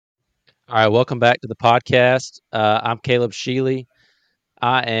All right, welcome back to the podcast. I'm Caleb Sheely.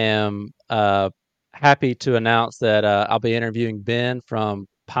 I am happy to announce that I'll be interviewing Ben from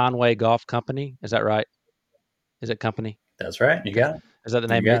Pineway Golf Company. Is that right? Is it company? That's right. You Okay. got it. Is that the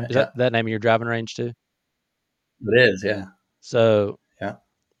name You of your, got it. is Yeah. that name of your driving range too? It is. Yeah. So Yeah.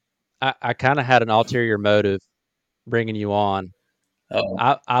 I kind of had an ulterior motive bringing you on. Oh,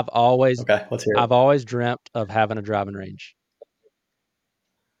 I, I've always okay. Let's hear it. I've always dreamt of having a driving range.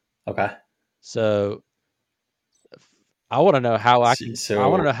 Okay. So I want to know how I can. I want to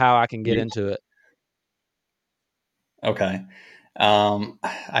So know how I can get you, into it. okay.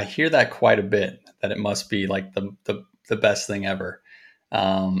 I hear that quite a bit, that it must be like the best thing ever.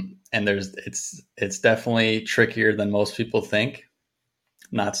 And it's definitely trickier than most people think.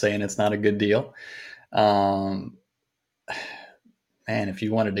 Not saying it's not a good deal. Um, Man, if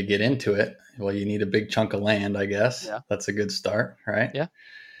you wanted to get into it, well, you need a big chunk of land, I guess. Yeah. That's a good start, right? Yeah.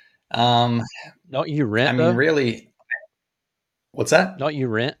 Um, Don't you I rent mean, though? really, what's that? Don't you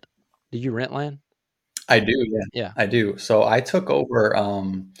rent? Do you rent land? I do, yeah, Yeah. I do. So I took over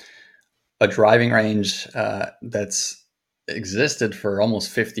a driving range that's existed for almost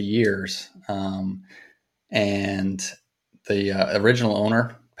 50 years. And the original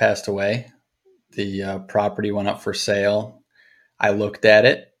owner passed away. The property went up for sale. I looked at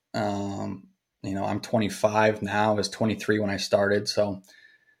it. I'm 25 now. I was 23 when I started. So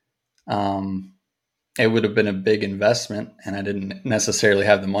um, it would have been a big investment, and I didn't necessarily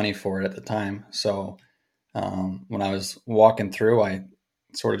have the money for it at the time. So when I was walking through, I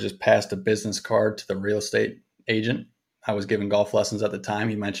sort of just passed a business card to the real estate agent. I was giving golf lessons at the time.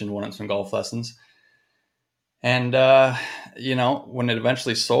 He mentioned wanting some golf lessons. And, when it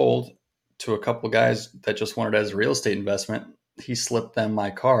eventually sold to a couple of guys that just wanted it as a real estate investment, he slipped them my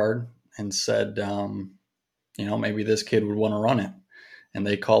card and said, maybe this kid would want to run it. And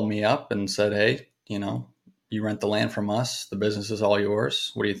they called me up and said, hey, you rent the land from us. The business is all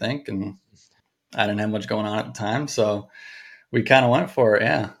yours. What do you think? And I didn't have much going on at the time. So we kind of went for it.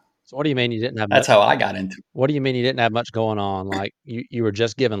 Yeah. So what do you mean you didn't have That's much? how I got into it. What do you mean you didn't have much going on? Like you were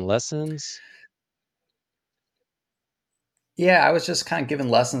just giving lessons? Yeah, I was just kind of giving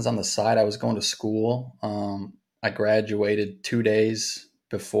lessons on the side. I was going to school. I graduated 2 days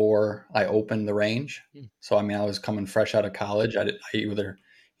before I opened the range. Hmm. So, I mean, I was coming fresh out of college. I either,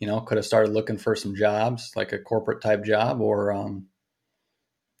 could have started looking for some jobs, like a corporate type job, or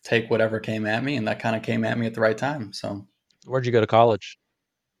take whatever came at me. And that kind of came at me at the right time. So, Where'd you go to college?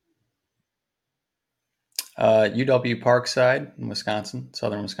 UW Parkside in Wisconsin,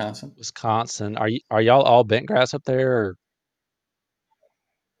 southern Wisconsin. Wisconsin. Are y'all all bent grass up there? Or,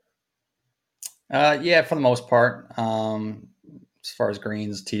 Yeah, for the most part. As far as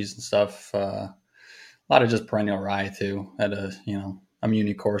greens, tees, and stuff, a lot of just perennial rye too. At a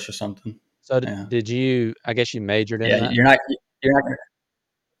muni course or something. so Yeah, did you? I guess you majored in yeah. that. You're not.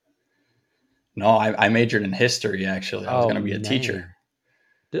 No, I majored in history. Actually, I was Oh going to be a teacher.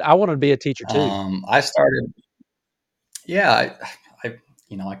 man, I wanted to be a teacher too. I started. Yeah,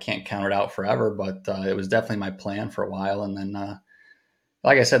 I can't count it out forever, but it was definitely my plan for a while. And then,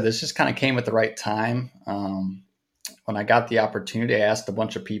 like I said, this just kind of came at the right time. When I got the opportunity, I asked a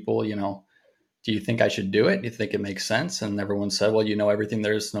bunch of people, do you think I should do it? Do you think it makes sense? And everyone said, well, you know everything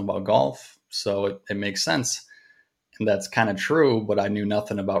there is to know about golf, so it makes sense. And that's kind of true, but I knew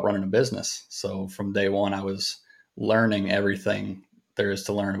nothing about running a business. So from day one, I was learning everything there is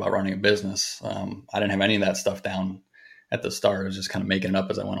to learn about running a business. I didn't have any of that stuff down at the start. I was just kind of making it up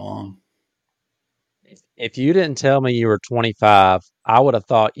as I went along. If you didn't tell me you were 25, I would have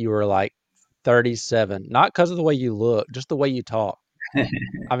thought you were like 37. Not because of the way you look, just the way you talk.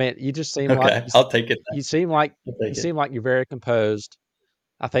 I mean, you just seem like Okay, I'll take it you then. seem like I'll you take it. seem like you're very composed.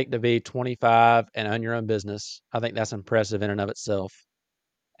 I think to be 25 and own your own business, I think that's impressive in and of itself.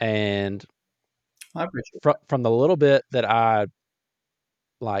 And I appreciate from the little bit that I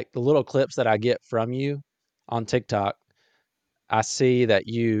like, the little clips that I get from you on TikTok, I see that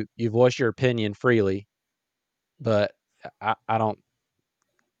you voice your opinion freely, but I don't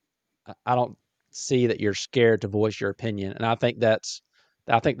I don't see that you're scared to voice your opinion. And I think that's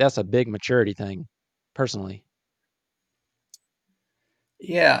a big maturity thing, personally. that.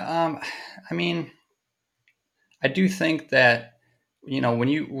 Yeah, I mean, I do think that when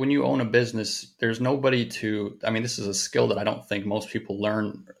you own a business, there's nobody to. I mean, this is a skill that I don't think most people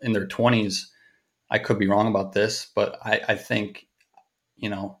learn in their 20s. I could be wrong about this, but I think you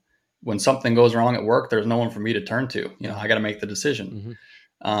know when something goes wrong at work, there's no one for me to turn to. Yeah. I got to make the decision.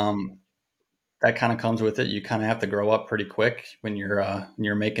 Hmm. Um, that kind of comes with it. You kind of have to grow up pretty quick when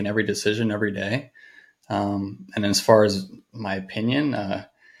you're making every decision every day. And as far as my opinion,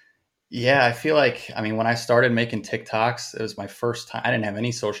 Yeah, I feel like, I mean, when I started making TikToks, it was my first time. I didn't have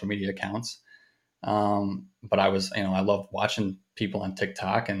any social media accounts. But I was, I loved watching people on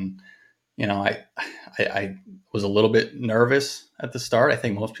TikTok, and I was a little bit nervous at the start. I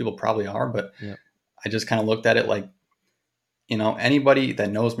think most people probably are, but Yep. I just kind of looked at it like, anybody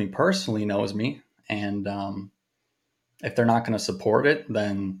that knows me personally knows me, and if they're not going to support it,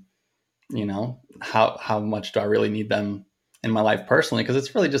 then how much do I really need them in my life personally? Because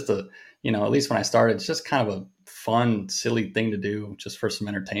it's really just at least when I started, it's just kind of a fun, silly thing to do just for some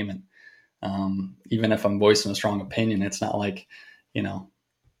entertainment. Even if I'm voicing a strong opinion, it's not like, you know,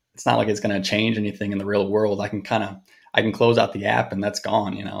 it's not like it's going to change anything in the real world. I can close out the app and that's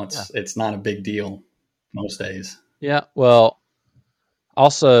gone. Yeah. It's not a big deal most days. Yeah. Well,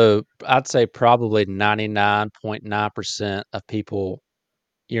 also, I'd say probably 99.9% of people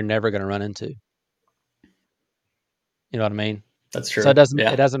you're never going to run into. You know what I mean? That's So true. it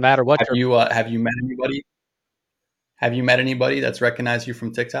Yeah. doesn't matter what Have your you have you met anybody? Have you met anybody that's recognized you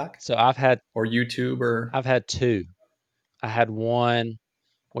from TikTok so or YouTube or? I've had two. I had one.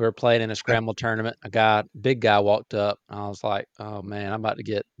 We were playing in a Okay. scramble tournament. Big guy walked up. And I was like, "Oh man, I'm about to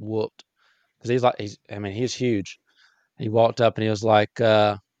get whooped." Because I mean, he's huge. He walked up and he was like,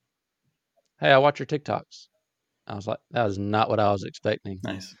 "Hey, I watch your TikToks." I was like, "That was not what I was expecting."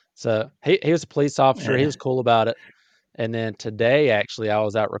 Nice. So he was a police officer. He Yeah. was cool about it. And then today, actually, I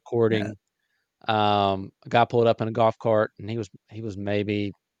was out Yeah. recording. A guy pulled up in a golf cart, and he was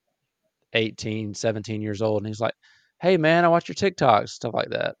maybe 18, 17 years old, and he's like, "Hey, man, I watch your TikToks," stuff like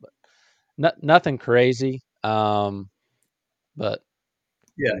that. But nothing crazy. But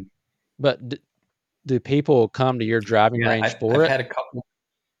Yeah. but do people come to your driving Yeah. range I've for it? had a couple.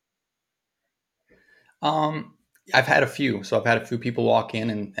 Um, I've had a few. So I've had a few people walk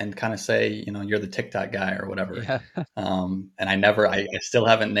in and kind of say, you're the TikTok guy or whatever. Yeah, And I still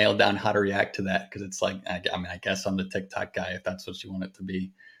haven't nailed down how to react to that because it's like, I mean, I guess I'm the TikTok guy if that's what you want it to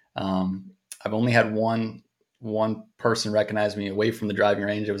be. Um, I've only had one person recognize me away from the driving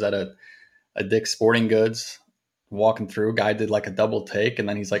range. It was at a Dick's Sporting Goods walking through. Guy did like a double take, and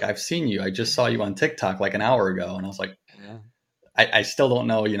then he's like, "I've seen you. I just saw you on TikTok like an hour ago." And I was like, yeah. I still don't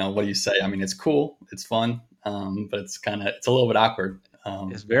know, what do you say? I mean, it's cool, it's fun, but it's a little bit awkward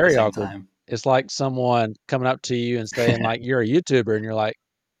It's at the very same awkward. time. It's like someone coming up to you and saying like you're a YouTuber, and you're like,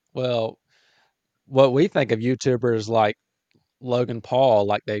 well, what we think of YouTubers like Logan Paul,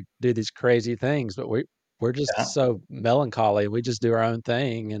 like they do these crazy things, but we're just Yeah, so melancholy. We just do our own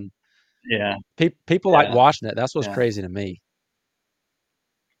thing, and yeah, people like yeah, watching it. That's what's yeah. crazy to me.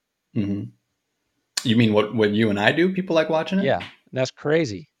 Hmm. You mean what you and I do? People like watching it. Yeah, that's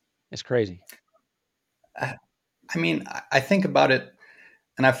crazy. It's crazy. I, I mean, I think about it,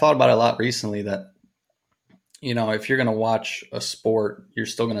 and I've thought about it a lot recently. That if you're going to watch a sport, you're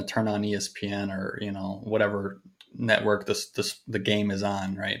still going to turn on ESPN or whatever network the game is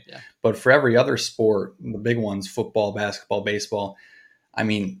on, right? Yeah, But for every other sport, the big ones, football, basketball, baseball, I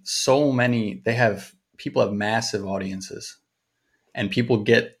mean, so many people have massive audiences, and people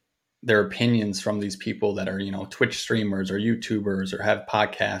get their opinions from these people that are Twitch streamers or YouTubers or have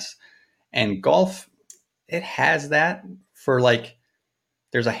podcasts. And golf, it has that for like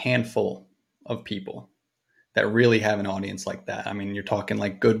there's a handful of people that really have an audience like that. I mean, you're talking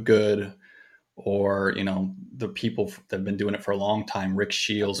like good, or the people that have been doing it for a long time, Rick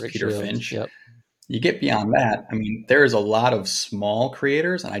Shields, Rick Peter Shields. Finch. Yep. You get beyond that. I mean, there's a lot of small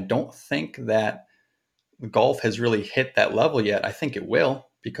creators, and I don't think that golf has really hit that level yet. I think it will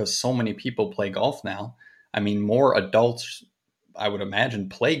because so many people play golf now. I mean, more adults, I would imagine,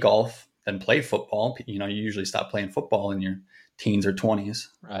 play golf than play football. You usually stop playing football in your teens or 20s.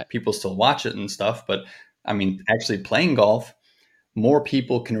 Right. People still watch it and stuff, but I mean, actually playing golf, more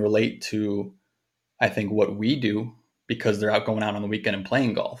people can relate to, I think, what we do because they're out going out on the weekend and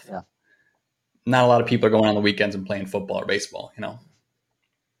playing golf. Yeah. Not a lot of people are going on the weekends and playing football or baseball. All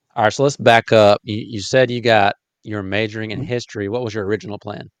right. So let's back up. You said you're majoring in Mhm. history. What was your original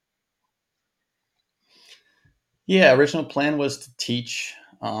plan? Yeah, original plan was to teach.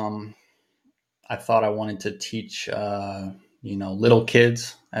 I thought I wanted to teach, little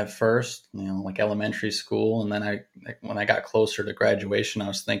kids at first, like elementary school, and then when I got closer to graduation, I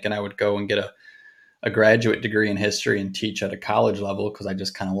was thinking I would go and get a graduate degree in history and teach at a college level because I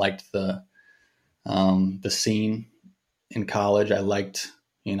just kind of liked the scene in college. I liked,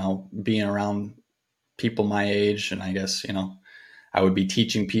 being around people my age, and I guess I would be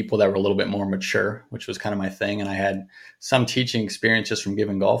teaching people that were a little bit more mature, which was kind of my thing, and I had some teaching experience just from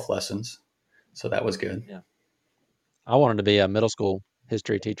giving golf lessons, so that was good. Yeah. I wanted to be a middle school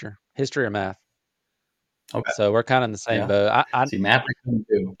history teacher, history or math. Okay. So we're kind of in the same Yeah. boat. See, math I couldn't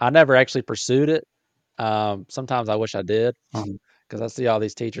do. I never actually pursued it. Sometimes I wish I did Um, because I see all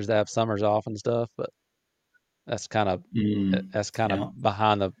these teachers that have summers off and stuff, but that's kind of that's kind of yeah.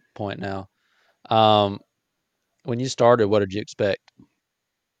 behind the point now. Um, when you started, what did you expect?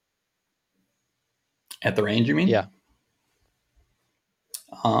 At the range, you Yeah,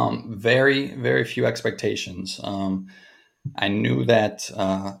 mean? Very, very few expectations. I knew that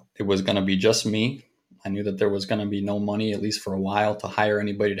it was going to be just me. I knew that there was going to be no money, at least for a while, to hire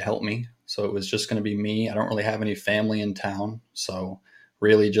anybody to help me. So it was just going to be me. I don't really have any family in town. So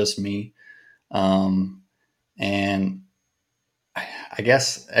really just me. Um, and I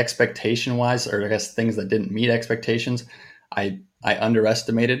guess expectation wise, or I guess things that didn't meet expectations, I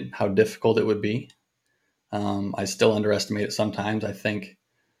underestimated how difficult it would be. I still underestimate it sometimes. I think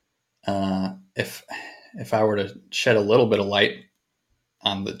if I were to shed a little bit of light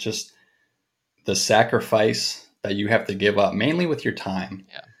on the sacrifice that you have to give up, mainly with your time.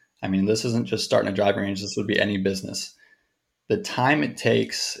 yeah, I mean, this isn't just starting a driving range. This would be any business. The time it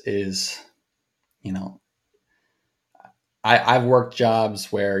takes is, you know, I've worked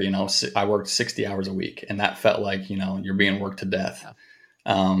jobs where, I worked 60 hours a week and that felt like, you're being worked to death.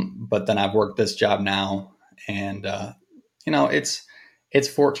 yeah. But then I've worked this job now and, it's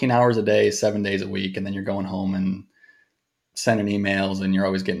 14 hours a day, 7 days a week. And then you're going home and sending emails and you're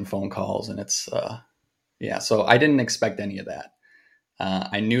always getting phone calls. And yeah, so I didn't expect any of that.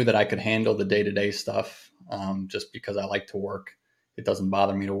 I knew that I could handle the day-to-day stuff just because I like to work. It doesn't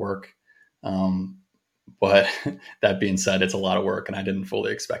bother me to work. But that being said, it's a lot of work and I didn't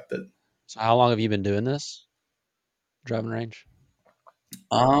fully expect it. So how long have you been doing this driving range?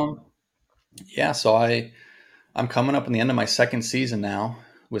 Um, yeah, so I'm coming up in the end of my second season now.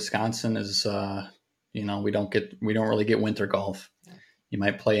 Wisconsin is, we don't really get winter golf. Yeah. You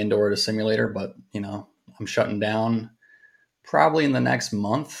might play indoor at a simulator, but I'm shutting down probably in the next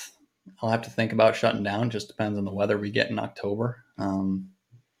month. I'll have to think about shutting down. Just depends on the weather we get in October.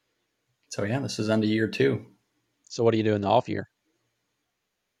 So yeah, this is end of year two. So what do you do in the off year?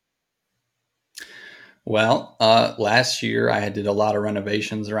 Well, last year I did a lot of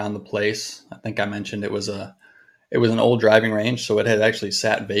renovations around the place. I think I mentioned it was an old driving range, so it had actually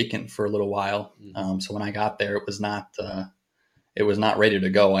sat vacant for a little while. Hmm. So when I got there, it was not ready to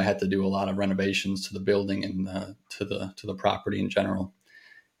go. I had to do a lot of renovations to the building and to the property in general,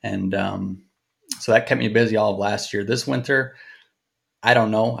 and so that kept me busy all of last year. This winter, I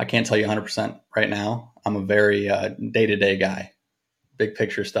don't know. I can't tell you 100% right now. I'm a very day to day guy. Big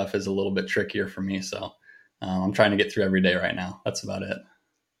picture stuff is a little bit trickier for me, so I'm trying to get through every day right now. That's about it.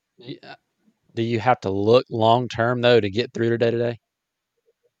 Yeah. Do you have to look long term though to get through the day to day?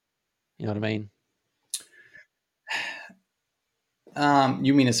 You know what I mean?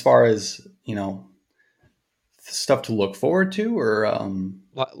 You mean as far as stuff to look forward to, or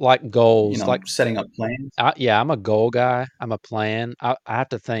Like goals, like setting up plans? yeah, I'm a goal guy. I'm a plan. I have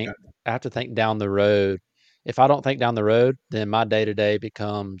to think. Okay. I have to think down the road. If I don't think down the road, then my day to day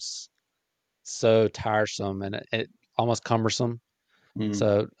becomes so tiresome and it almost cumbersome. Mm.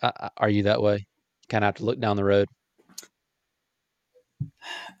 So, are you that way? You kind of have to look down the road.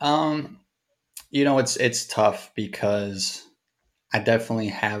 Um, it's tough because I definitely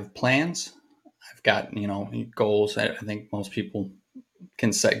have plans. I've got goals. I think most people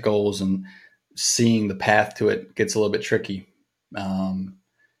can set goals, and seeing the path to it gets a little bit tricky. Um,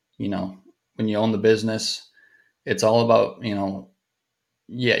 when you own the business, it's all about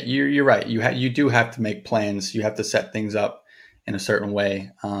yeah, you're right. You do have to make plans. You have to set things up in a certain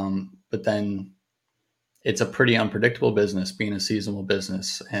way. But then it's a pretty unpredictable business, being a seasonal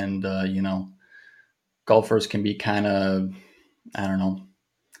business, and golfers can be kind of, I don't know,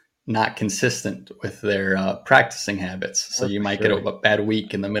 not consistent with their practicing habits. So Oh, you for might get sure. a bad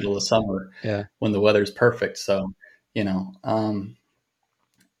week in the middle of summer Yeah. when the weather's perfect. So you know, um,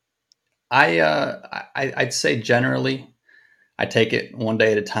 I'd say generally I take it one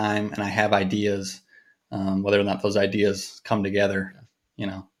day at a time, and I have ideas. Whether or not those ideas come together, Yeah. you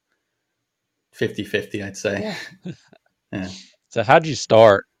know, 50-50, I'd say. Yeah. Yeah. So, how'd you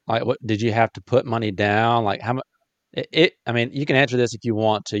start? Like, what did you have to put money down? Like, how much? I mean, you can answer this if you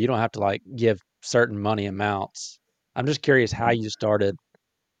want to. You don't have to like give certain money amounts. I'm just curious how you started,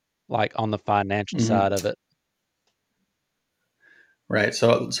 like on the financial Hmm. side of it. Right.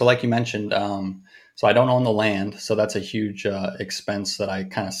 So like you mentioned, so I don't own the land, so that's a huge expense that I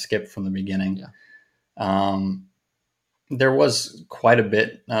kind of skipped from the beginning. Yeah. Um, there was quite a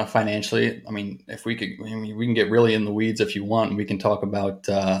bit financially. I mean, if we could, I mean, we can get really in the weeds if you want. We can talk about,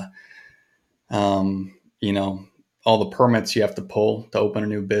 um, you know, all the permits you have to pull to open a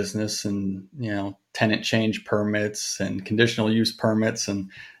new business, and tenant change permits and conditional use permits, and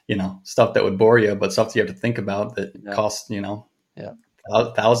stuff that would bore you, but stuff you have to think about that Yeah. costs Yeah.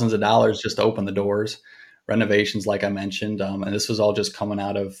 thousands of dollars just to open the doors. Renovations, like I mentioned, and this was all just coming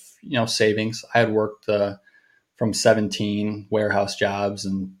out of savings. I had worked from 17 warehouse jobs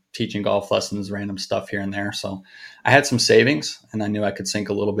and teaching golf lessons, random stuff here and there. So I had some savings, and I knew I could sink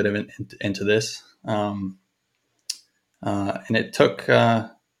a little bit of it into this. And it took, I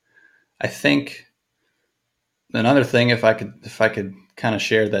think, another thing, if I could kind of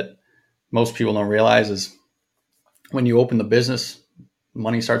share that most people don't realize, is when you open the business,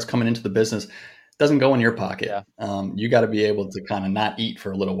 money starts coming into the business. It doesn't go in your pocket. Yeah. You got to be able to kind of not eat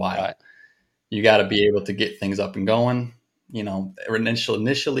for a little while. Right. You got to be able to get things up and going.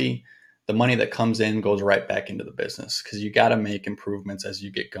 Initially, the money that comes in goes right back into the business, because you got to make improvements as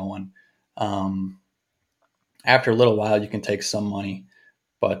you get going. After a little while, you can take some money,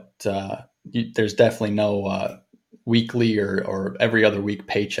 but there's definitely no weekly or every other week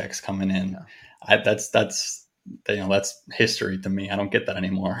paychecks coming in. Yeah. That's history to me. I don't get that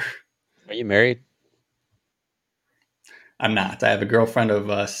anymore. Are you married? I'm not. I have a girlfriend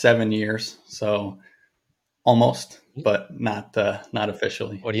of 7 years, so almost, but not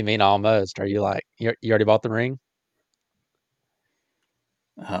officially. What do you mean almost? Are you like you already bought the ring?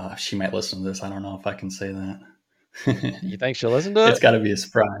 She might listen to this. I don't know if I can say that. You think she'll listen to It's it? got to be a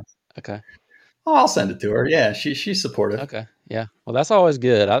surprise. Okay. Oh, I'll send it to her. Yeah, she's supportive. Okay. Yeah. Well, that's always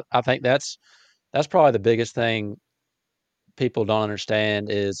good. I think that's probably the biggest thing people don't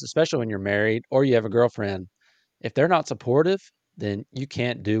understand is, especially when you're married or you have a girlfriend, if they're not supportive, then you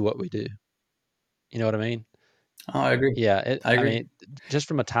can't do what we do. You know what I mean? Oh, I agree. Yeah. I I agree. mean, just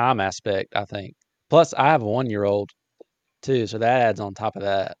from a time aspect, I think. Plus, I have a 1 year old too, so that adds on top of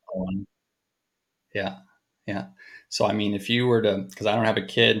that. Yeah, yeah. So I mean, if you were to, because I don't have a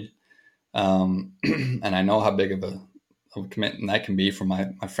kid, and I know how big of a commitment that can be for my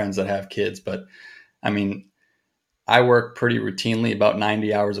friends that have kids, but I mean, I work pretty routinely about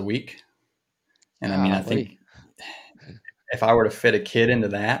 90 hours a week, and I mean, I think Golly. if I were to fit a kid into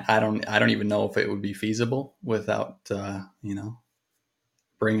that, I don't even know if it would be feasible without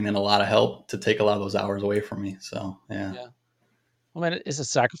bringing in a lot of help to take a lot of those hours away from me. So yeah. Yeah. I mean, it's a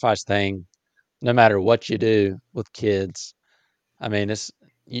sacrifice thing, no matter what you do with kids. I mean,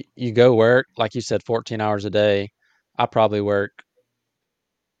 you go work, like you said, 14 hours a day. I probably work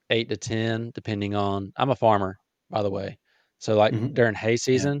 8 to 10, depending on, I'm a farmer, by the way. So like Hmm. during hay Yeah.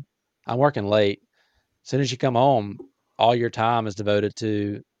 season, I'm working late. As soon as you come home, all your time is devoted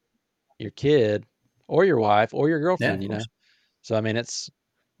to your kid or your wife or your Yeah, girlfriend, of course. So I mean, it's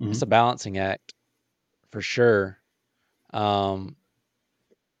a Hmm. balancing act for sure. Um,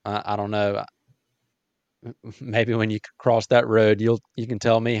 I don't know. Maybe when you cross that road, you can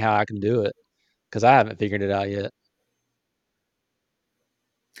tell me how I can do it because I haven't figured it out yet.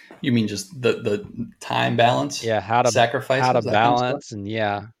 You mean just the time balance, Yeah, how to sacrifices, that kind of stuff? balance and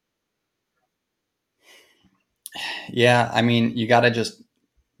yeah, Yeah, I mean, you got to just,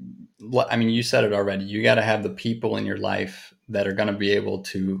 I mean, you said it already. You got to have the people in your life that are going to be able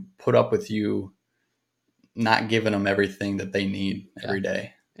to put up with you not giving them everything that they need yeah, every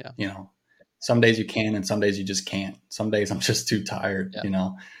day. yeah, You know, some days you can, and some days you just can't. Some days I'm just too tired, yeah.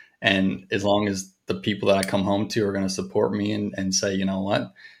 and as long as the people that I come home to are going to support me and say, you know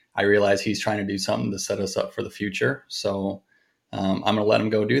what, I realize he's trying to do something to set us up for the future. So I'm going to let him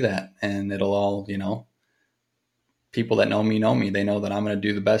go do that. And it'll all, people that know me, they know that I'm going to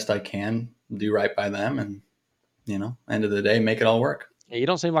do the best I can, do right by them. And, end of the day, make it all work. Yeah, you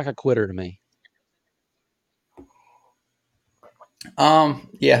don't seem like a quitter to me.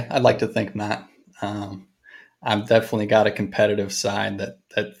 Yeah, I'd like to think not. Um, I've definitely got a competitive side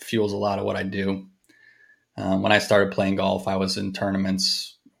that fuels a lot of what I do. When I started playing golf, I was in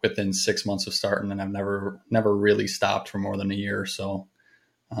tournaments within 6 months of starting, and I've never really stopped for more than a year. So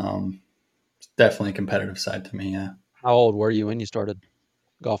it's definitely a competitive side to me. Yeah, How old were you when you started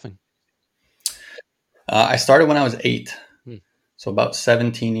golfing? I started when I was 8, Hmm. so about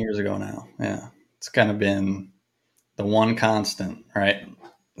 17 years ago now. Yeah, it's kind of been the one constant, right?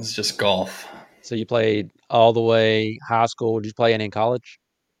 It's just golf. So you played all the way high school. Did you play any in college?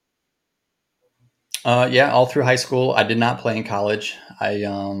 Yeah, all through high school. I did not play in college. I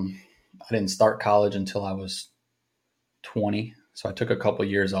didn't start college until I was 20. So I took a couple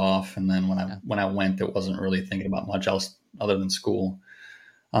of years off, and then Yeah. when I went, it wasn't really thinking about much else other than school.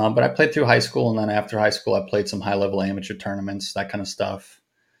 But I played through high school, and then after high school, I played some high level amateur tournaments, that kind of stuff.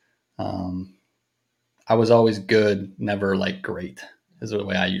 Um, I was always good, never like great, is the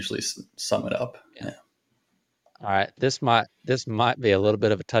way I usually sum it up. Yeah. Yeah. All right, this might be a little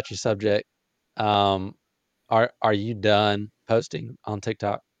bit of a touchy subject. Um, are you done posting on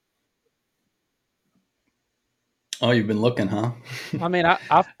TikTok? Oh, you've been looking, huh? I mean, I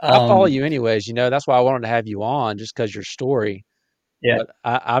follow um, you anyways. That's why I wanted to have you on, just because your story. yeah, But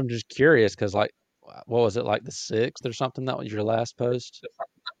I'm just curious because, like, what was it, like the sixth or something? That was your last post.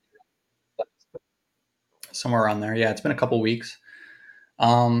 somewhere around there. Yeah, it's been a couple weeks.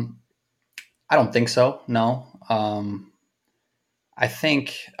 Um, I don't think so. No. I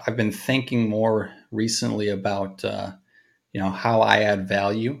think I've been thinking more recently about how I add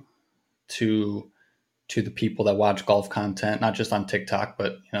value to to the people that watch golf content, not just on TikTok,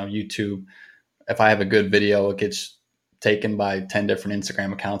 but YouTube. If I have a good video, it gets taken by 10 different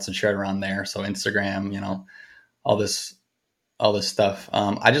Instagram accounts and shared around there. So Instagram, all this all this stuff.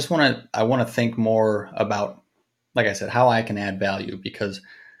 I want to think more about, like I said, how I can add value, because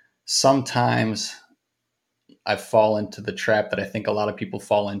sometimes I fall into the trap that I think a lot of people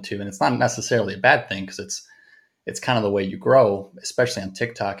fall into, and it's not necessarily a bad thing because it's kind of the way you grow, especially on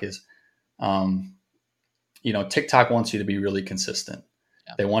TikTok. Is um, TikTok wants you to be really consistent.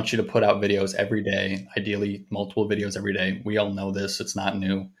 Yeah, They want you to put out videos every day, ideally multiple videos every day. We all know this; it's not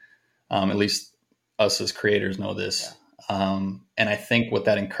new. At least us as creators know yeah, this. And I think what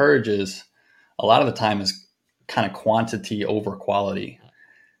that encourages a lot of the time is kind of quantity over quality.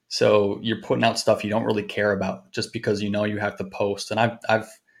 So you're putting out stuff you don't really care about just because you have to post. And I've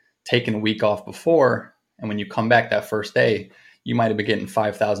taken a week off before, and when you come back that first day, you might have been getting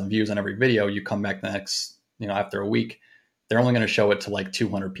 5,000 views on every video. You come back the next, after a week, they're only going to show it to like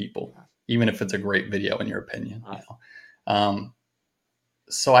 200 people, even if it's a great video in your opinion. right.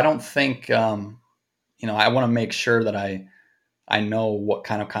 So I don't think I want to make sure that I know what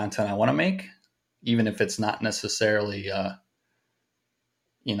kind of content I want to make, even if it's not necessarily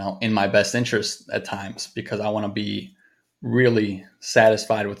in my best interest at times, because I want to be really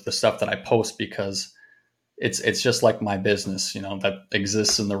satisfied with the stuff that I post, because it's just like my business, that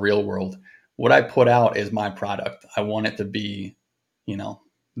exists in the real world. What I put out is my product. I want it to be, you know,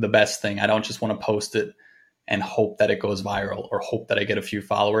 the best thing. I don't just want to post it and hope that it goes viral or hope that I get a few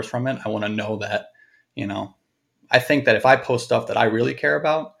followers from it. I want to know that, you know, I think that if I post stuff that I really care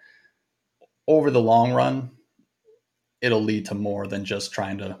about, over the long run, it'll lead to more than just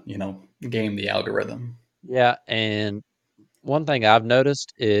trying to, game the algorithm. Yeah, and one thing I've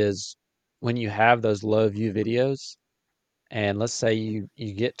noticed is when you have those low view videos, and let's say you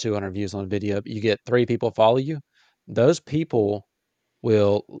get 200 views on a video, but you get three people follow you, those people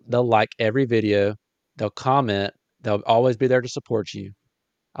they'll like every video, they'll comment, they'll always be there to support you.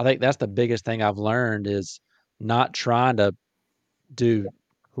 I think that's the biggest thing I've learned is not trying to do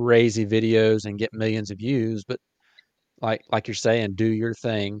crazy videos and get millions of views, but like you're saying, do your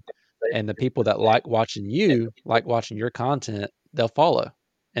thing. And the people that like watching you, like watching your content, they'll follow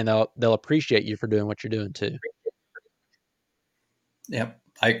and they'll appreciate you for doing what you're doing too. Yep.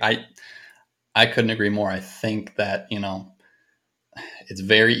 I couldn't agree more. I think that, it's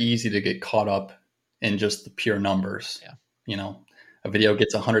very easy to get caught up in just the pure numbers. Yeah. You know, a video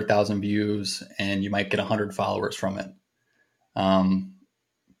gets 100,000 views and you might get 100 followers from it. Um,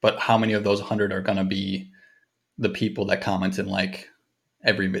 but how many of those 100 are going to be the people that comment in like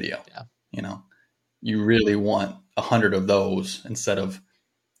every video? Yeah. You know, you really want 100 of those instead of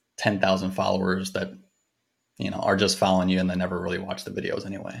 10,000 followers that, are just following you and they never really watch the videos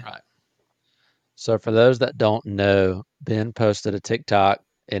anyway. Right. So for those that don't know, Ben posted a TikTok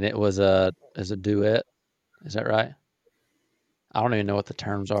and it was a duet. Is that right? I don't even know what the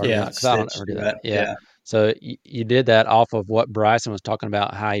terms are Yeah, now the because I don't stitch ever do that. duet. Yeah. Yeah. So you did that off of what Bryson was talking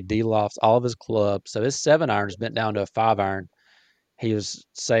about, how he de-lofts all of his clubs. So his 7 iron's bent down to a 5 iron. He was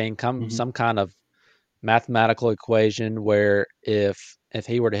saying come Mm-hmm. some kind of mathematical equation where if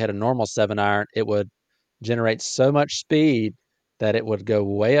he were to hit a normal 7 iron, it would generate so much speed that it would go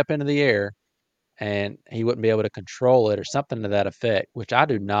way up into the air and he wouldn't be able to control it or something to that effect, which I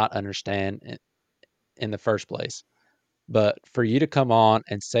do not understand in the first place. But for you to come on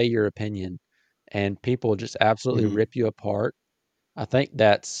and say your opinion and people just absolutely Mm-hmm. rip you apart, I think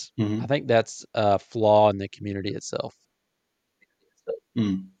that's I Mm-hmm. think that's a flaw in the community itself.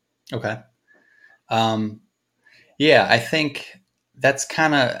 Mm. Okay. Um, yeah, I think that's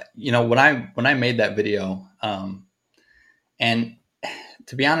kind of, when I made that video, and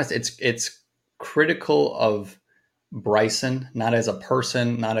to be honest, it's critical of Bryson, not as a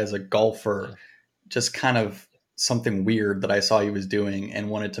person, not as a golfer, Yeah. just kind of something weird that I saw he was doing and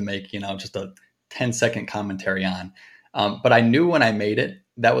wanted to make, just a 10-second commentary on. But I knew when I made it,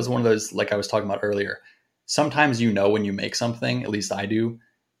 that was one of those, like I was talking about earlier. Sometimes when you make something, at least I do,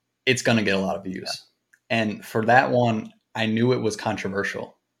 it's going to get a lot of Yeah. views. And for that one, I knew it was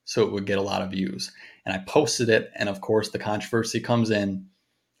controversial, so it would get a lot of views. And I posted it, and of course, the controversy comes in,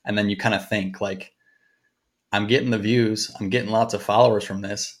 and then you kind of think like, I'm getting the views, I'm getting lots of followers from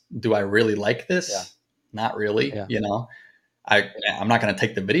this. Do I really like Yeah. this? Not really, Yeah. you know. I'm not going to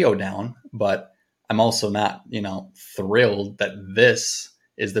take the video down, but I'm also not, you know, thrilled that this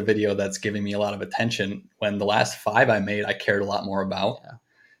is the video that's giving me a lot of attention when the last five I made I cared a lot more about, Yeah.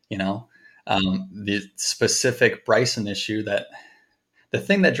 you know. The specific Bryson issue, that the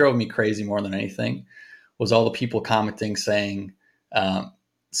thing that drove me crazy more than anything was all the people commenting saying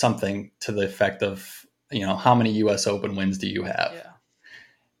something to the effect of, you know, how many US Open wins do you have? Yeah.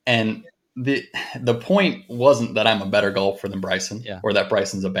 And the the point wasn't that I'm a better golfer than Bryson Yeah. or that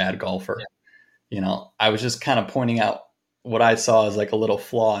Bryson's a bad golfer. Yeah. You know, I was just kind of pointing out what I saw as like a little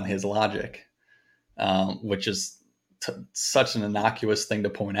flaw in his logic, which is such an innocuous thing to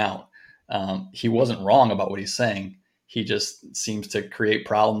point out. He wasn't wrong about what he's saying. He just seems to create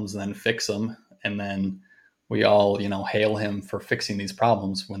problems and then fix them, and then we all, you know, hail him for fixing these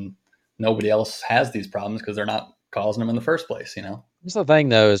problems when nobody else has these problems because they're not causing them in the first place. You know. That's the thing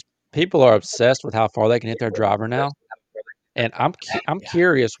though, is people are obsessed with how far they can hit their driver now. And I'm Yeah.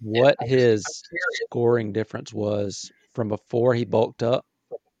 curious what his scoring difference was from before he bulked up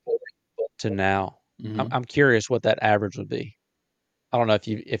to now. Mm-hmm. I'm curious what that average would be. I don't know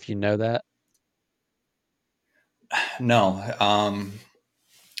if you know that. No.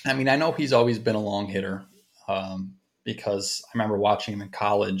 I mean, I know he's always been a long hitter, because I remember watching him in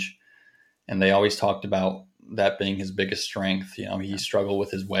college, and they always talked about that being his biggest strength. You know, he struggled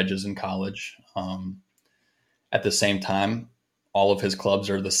with his wedges in college. At the same time, all of his clubs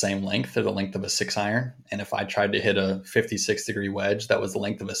are the same length. They're the length of a 6 iron. And if I tried to hit a 56-degree wedge that was the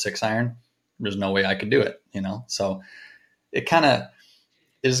length of a 6 iron, there's no way I could do it, you know? So it kind of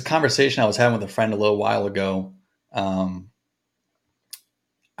is a conversation I was having with a friend a little while ago. Um,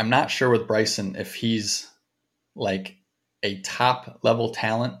 I'm not sure with Bryson if he's like a top level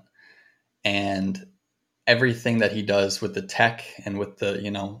talent and everything that he does with the tech and with the,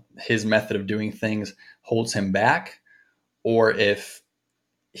 you know, his method of doing things holds him back, or if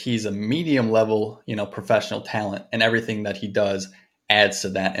he's a medium level, you know, professional talent and everything that he does adds to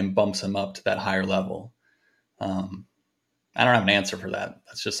that and bumps him up to that higher level. Um, I don't have an answer for that.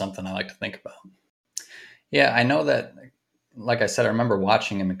 That's just something I like to think about. Yeah, I know that. Like I said, I remember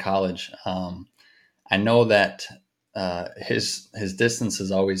watching him in college. I know that his distance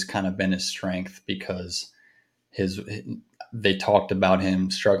has always kind of been his strength because his they talked about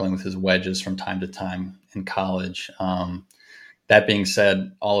him struggling with his wedges from time to time in college. That being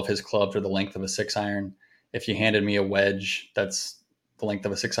said, all of his clubs are the length of a 6 iron. If you handed me a wedge that's the length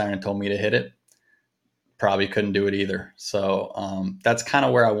of a 6 iron and told me to hit it, probably couldn't do it either. So that's kind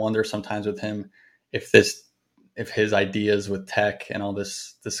of where I wonder sometimes with him if his ideas with tech and all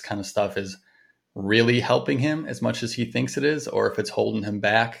this kind of stuff is really helping him as much as he thinks it is, or if it's holding him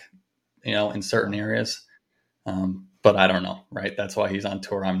back, you know, in certain areas. But I don't know, right? That's why he's on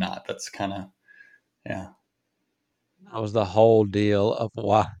tour. I'm not. That's kind of, yeah, That was the whole deal of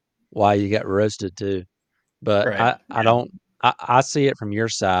why you got roasted too. But right. I don't I see it from your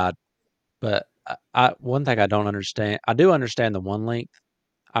side, but I one thing I don't understand, I do understand the one length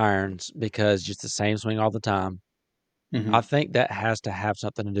irons because just the same swing all the time. I Hmm. think that has to have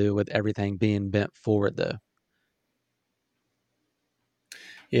something to do with everything being bent forward though.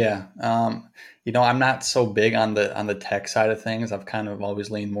 Yeah. You know, I'm not so big on the tech side of things. I've kind of always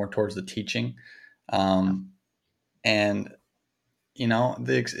leaned more towards the teaching. Um, and you know,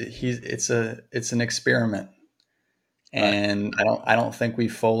 it's an experiment, Right. and I don't think we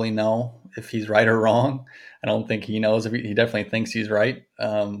fully know if he's right or wrong. I don't think he knows if he definitely thinks he's right,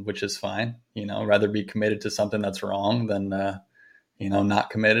 which is fine. You know, rather be committed to something that's wrong than you know, not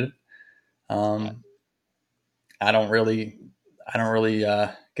committed. Right. Um, I don't really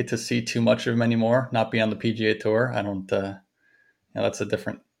get to see too much of him anymore. Not be on the PGA Tour. I don't. You know, that's a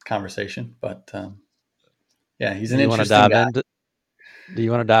different conversation. But yeah, he's Do an you want to interesting dive guy. into do you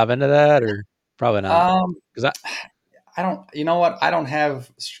want to dive into that or probably not? Um, Because I don't. You know what? I don't have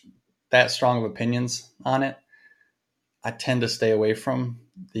that strong of opinions on it. I tend to stay away from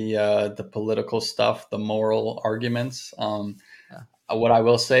the political stuff, the moral arguments. yeah, What I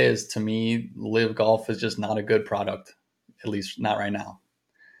will say is, to me, live golf is just not a good product, at least not right now.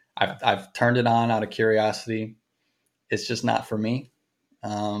 yeah, I've turned it on out of curiosity. It's just not for me.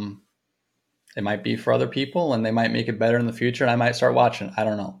 Um, it might be for other people, and they might make it better in the future, and I might start watching. I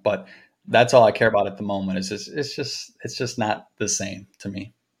don't know, but that's all I care about at the moment. Is just it's just not the same to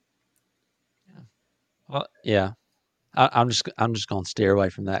me. yeah. Well, yeah. I'm just gonna steer away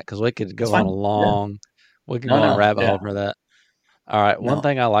from that because we could That's go on a fine. Yeah. We can No, go on a no, rabbit yeah, hole for that. All right. One no.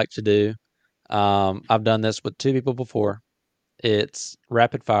 thing I like to do, I've done this with two people before. It's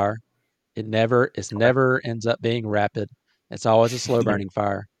rapid fire. It's Okay. never ends up being rapid. It's always a slow Yeah. burning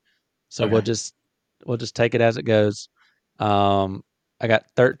fire. So Okay. we'll just take it as it goes. Um, I got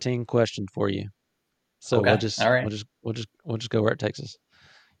 13 questions for you. So Okay. All right. we'll just go where it takes us.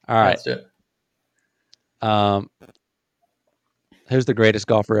 All Yeah, right. let's do it. Um, who's the greatest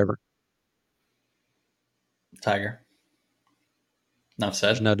golfer ever? Tiger. Enough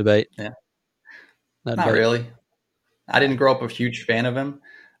There's said. no debate. Yeah. No Not debate. really. I Yeah. didn't grow up a huge fan of him,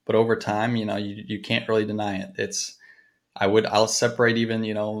 but over time, you can't really deny it. I'll separate even,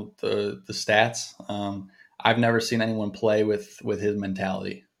 the stats. I've never seen anyone play with his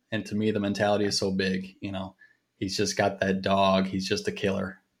mentality. And to me, the mentality Okay. is so big, he's just got that dog. He's just a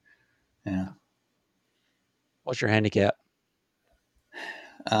killer. Yeah. Yeah. What's your handicap?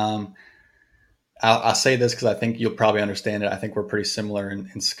 Um, I'll say this because I think you'll probably understand it. I think we're pretty similar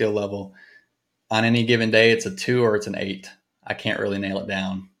in skill level. On any given day, it's a 2 or it's an 8. I can't really nail it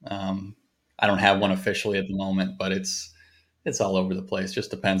down. I don't have one Yeah. officially at the moment, but it's all over the place. Just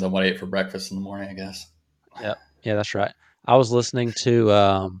depends on what I ate for breakfast in the morning, I guess. Yeah. Yeah, that's right. I was listening to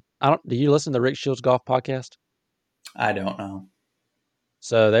I don't do you listen to Rick Shields golf podcast? I don't know.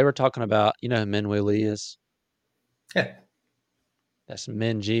 So they were talking about, you know who Minwoo Lee is? Yeah. That's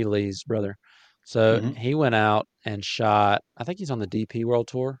Min G Lee's brother. So Hmm. he went out and shot, I think he's on the DP World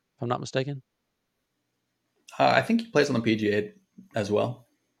Tour, if I'm not mistaken. I think he plays on the PGA as well.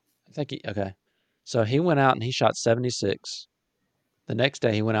 Okay. So he went out and he shot 76. The next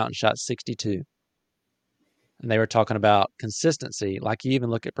day he went out and shot 62. And they were talking about consistency. Like you even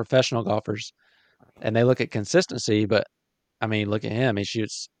look at professional golfers and they look at consistency, but I mean, look at him. He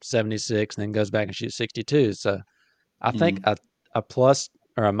shoots 76 and then goes back and shoots 62. So I think Mm. a plus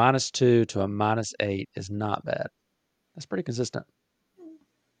or a -2 to a -8 is not bad. That's pretty consistent.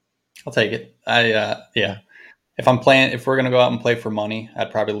 I'll take it. Yeah. Yeah. If we're gonna go out and play for money,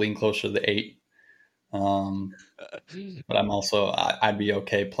 I'd probably lean closer to the 8. Um, but I'd be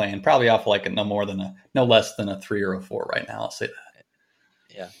okay playing probably off like no less than a 3 or a 4 right now. I'll say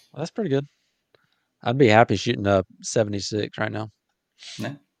Yeah. Well, that's pretty good. I'd be happy shooting up 76 right now.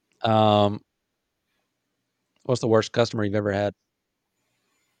 that. Yeah. Um, what's the worst customer you've ever had?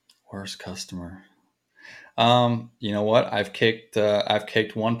 Worst customer. You know what? I've kicked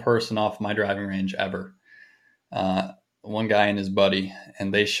one person off my driving range ever. Uh, one guy and his buddy,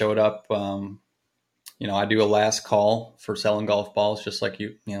 and they showed up. I do a last call for selling golf balls, just like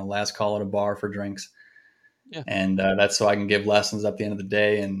last call at a bar for drinks, Yeah. and that's so I can give lessons at the end of the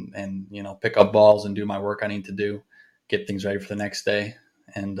day and pick up balls and do my work I need to do, get things ready for the next day.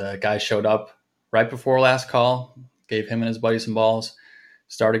 And guy showed up right before last call, gave him and his buddy some balls,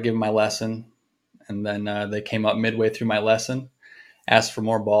 started giving my lesson, and then they came up midway through my lesson, asked for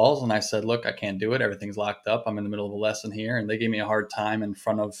more balls, and I said, "Look, I can't do it. Everything's locked up. I'm in the middle of a lesson here." And they gave me a hard time in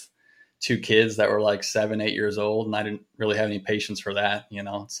front of two kids that were like 7, 8 years old, and I didn't really have any patience for that.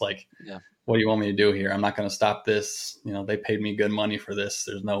 It's like, Yeah. what do you want me to do here? I'm not going to stop this. They paid me good money for this.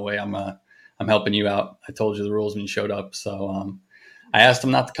 There's no way I'm helping you out. I told you the rules when you showed up. So I asked them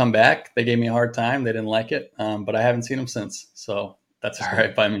not to come back. They gave me a hard time. They didn't like it, but I haven't seen them since. So that's That's all good.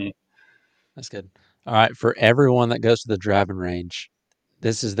 right by me. That's good. All right. For everyone that goes to the driving range,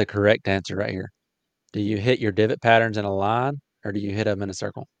 this is the correct answer right here. Do you hit your divot patterns in a line or do you hit them in a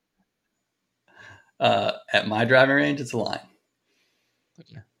circle? At my driving range, it's a line.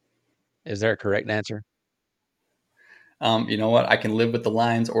 Okay. Is there a correct answer? You know what? I can live with the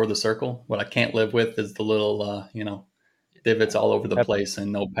lines or the circle. What I can't live with is the little, divots all over the Pep- place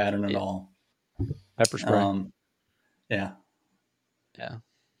and no pattern at yeah, all. pepper spray. Um, yeah. Yeah.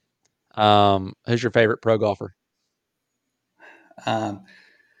 Who's your favorite pro golfer? Um,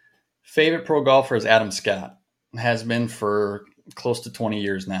 Favorite pro golfer is Adam Scott. Has been for close to 20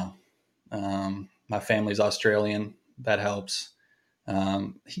 years now. My family's Australian. That helps.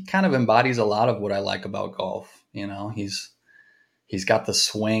 He kind of embodies a lot of what I like about golf. He's got the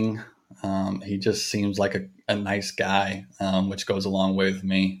swing. He just seems like a nice guy, which goes a long way with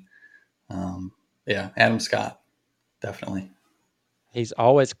me. Yeah, Adam Scott, definitely. He's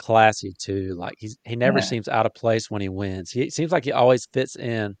always classy too. Like he never Yeah, seems out of place when he wins. He seems like he always fits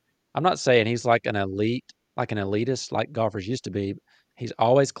in. I'm not saying he's like an elite, like an elitist like golfers used to be. He's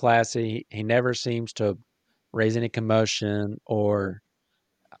always classy. He never seems to raise any commotion or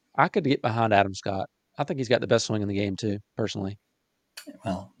I could get behind Adam Scott. I think he's got the best swing in the game too, personally.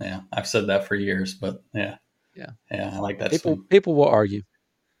 well, yeah, I've said that for years, but yeah, Yeah. yeah, I like that People swing. people will argue.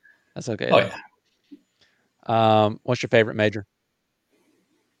 That's okay Oh though. yeah, What's your favorite major?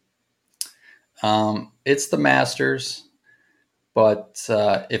 it's the Masters, but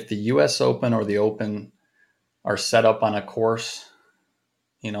if the U.S. Open or the Open are set up on a course,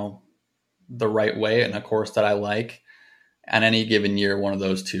 you know, the right way and a course that I like, on any given year, one of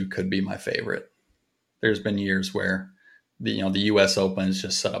those two could be my favorite. There's been years where the U.S. Open is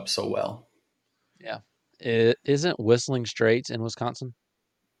just set up so well. Yeah. It isn't Whistling Straits in Wisconsin?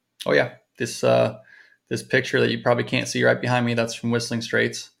 Oh yeah, this picture that you probably can't see right behind me, that's from Whistling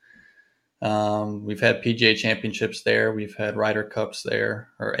Straits. We've had PGA championships there. We've had Ryder Cups there,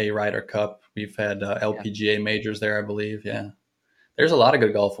 or a Ryder Cup. We've had Yeah. LPGA majors there, I believe. Yeah, there's a lot of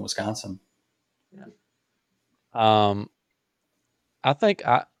good golf in Wisconsin. Yeah. Um, I think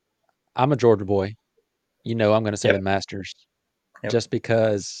I'm a Georgia boy. I'm going to say the Yep. Masters Yep. just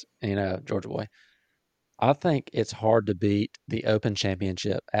because, Georgia boy. I think it's hard to beat the Open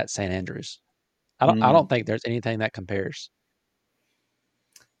Championship at St. Andrews. I don't Mm. think there's anything that compares.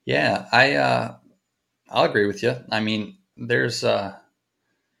 Yeah, I'll agree with you. I mean, there's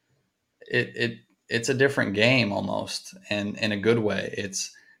it's a different game almost, and in a good way.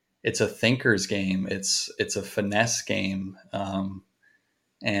 It's a thinker's game. It's a finesse game,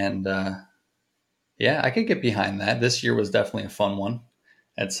 and yeah, I could get behind that. This year was definitely a fun one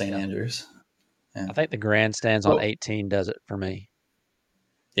at St. Yeah. Andrews. Yeah. I think the grandstands on So 18 does it for me.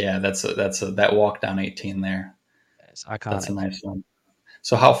 yeah, that walk down 18 there. It's That's a iconic. nice one.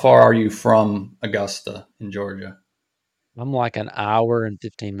 So how far are you from Augusta in Georgia? I'm like an hour and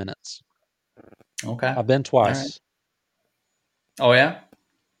 15 minutes. Okay. I've been All right. twice. Oh yeah.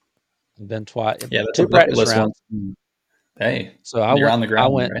 I've been twice. Yeah, that's a Two bucket practice list one. rounds. Hey, So you're on the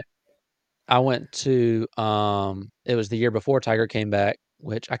ground, right? I went to it was the year before Tiger came back,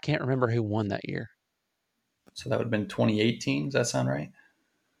 which I can't remember who won that year. So that would have been 2018. Does that sound right?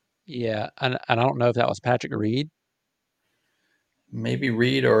 Yeah, and I don't know if that was Patrick Reed. Maybe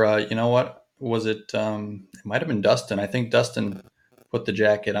Reed or you know what was it? It might have been Dustin. I think Dustin put the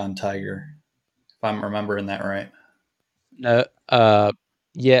jacket on Tiger, if I'm remembering that right. No,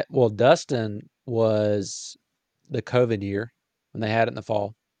 yeah, well, Dustin was the COVID year when they had it in the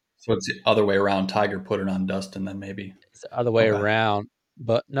fall. So it's the other way around. Tiger put it on Dustin, then maybe. It's the other way Okay. around.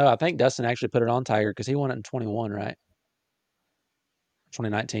 But no, I think Dustin actually put it on Tiger because he won it in 21, right?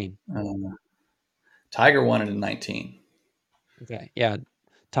 2019. Uh, Tiger won it in 19. Okay. Yeah.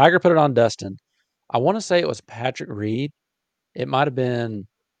 Tiger put it on Dustin. I want to say it was Patrick Reed. It might have been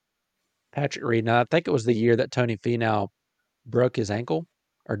Patrick Reed. Now, I think it was the year that Tony Finau broke his ankle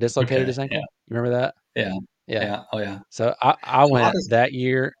or dislocated Okay. his Yeah. ankle. You remember that? Yeah. Yeah. Yeah. Oh yeah. So I So how went does? that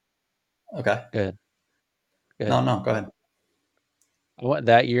year. Okay. Good. Good. No, no. Go ahead. I went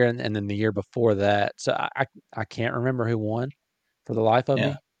that year and then the year before that. So I can't remember who won for the life of Yeah.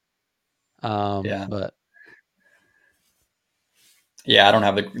 me. Yeah. But Yeah. I don't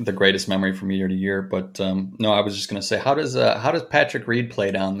have the greatest memory from year to year, but no, I was just gonna say, how does Patrick Reed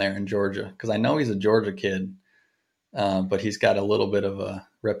play down there in Georgia? Because I know he's a Georgia kid, but he's got a little bit of a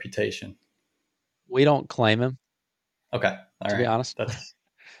reputation. we don't claim him, Okay. All to be right. honest. That's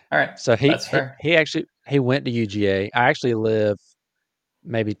all right. So That's fair. he actually he went to UGA. I actually live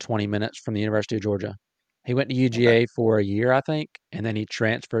maybe 20 minutes from the University of Georgia. He went to Okay. UGA for a year, I think, and then he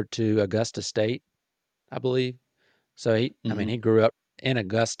transferred to Augusta State, I believe. So I mean, Hmm. he grew up in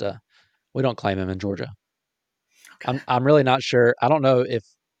Augusta. We don't claim him in Georgia. Okay. I'm really not sure. I don't know if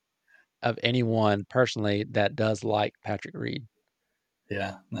of anyone personally that does like Patrick Reed.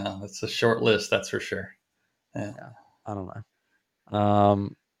 Yeah. No, it's a short list. That's for sure. Yeah. Yeah, I don't know.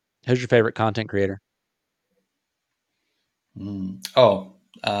 Who's your favorite content creator? Mm. Oh,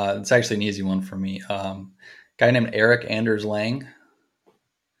 it's actually an easy one for me. Guy named Eric Anders Lang.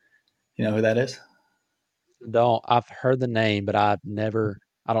 You know who that is? Don't I've heard the name, but I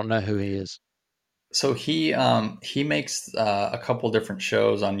don't know who he is. So he makes a couple different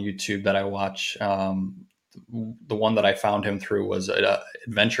shows on YouTube that I watch. The one that I found him through was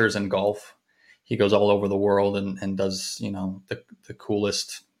Adventures in Golf. He goes all over the world and does the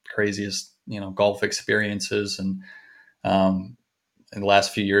coolest, craziest golf experiences. And um, in the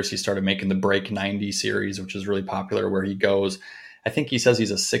last few years, he started making the Break 90 series, which is really popular. Where he goes, I think he says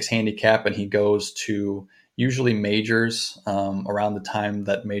he's a 6 handicap, and he goes to usually majors around the time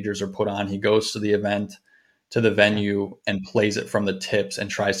that majors are put on. He goes to the event, to the Okay. venue, and plays it from the tips and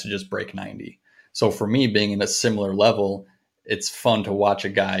tries to just break 90. So for me, being in a similar level, it's fun to watch a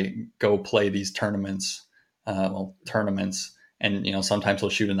guy go play these tournaments, and sometimes he'll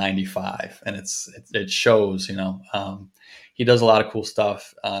shoot a 95, and it shows. He does a lot of cool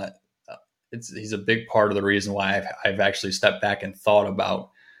stuff. He's a big part of the reason why I've actually stepped back and thought about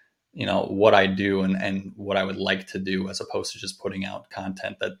what I do and what I would like to do, as opposed to just putting out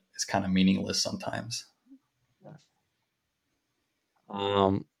content that is kind of meaningless sometimes.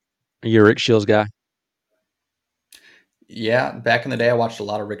 Um, are you a Rick Shields guy? Yeah, back in the day, I watched a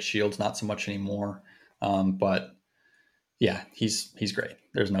lot of Rick Shields, not so much anymore. But yeah, he's great.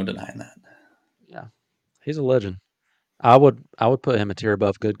 There's no denying that. Yeah, he's a legend. I would put him a tier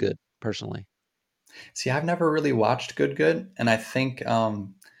above Good personally. See, I've never really watched Good Good, and I think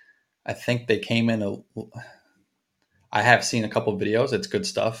they came in a. I have seen a couple of videos. It's good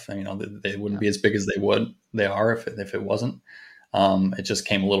stuff. And, they wouldn't Yeah, be as big as they are if it wasn't. It just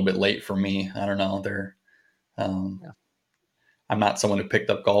came a little bit late for me. I don't know. Um, yeah, I'm not someone who picked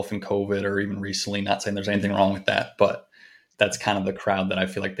up golf in COVID or even recently. Not saying there's anything wrong with that, but that's kind of the crowd that I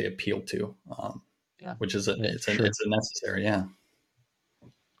feel like they appeal to, yeah, which is yeah, for sure. it's a necessary. Yeah,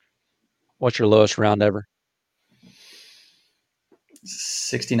 What's your lowest round ever?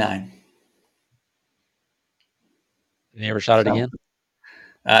 69. You ever shot it So again?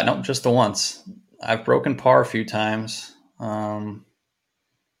 no, just the once. I've broken par a few times.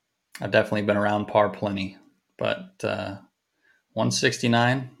 I've definitely been around par plenty, but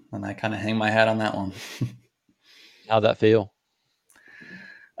 169, and I kind of hang my hat on that one. How'd that feel?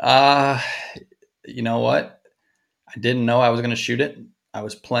 uh, you know what? I didn't know I was going to shoot it. I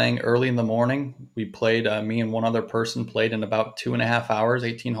was playing early in the morning. We played, me and one other person played in about 2.5 hours,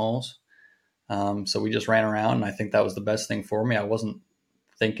 18 holes. So we just ran around, and I think that was the best thing for me. I wasn't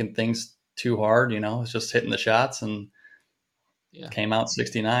thinking things too hard, I was just hitting the shots and Yeah, came out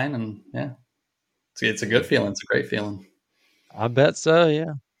 69. And yeah, it's a yeah, good feeling. It's a great feeling. I bet so.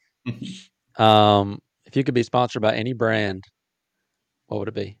 Yeah. If you could be sponsored by any brand, what would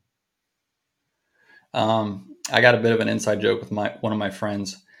it be? I got a bit of an inside joke with one of my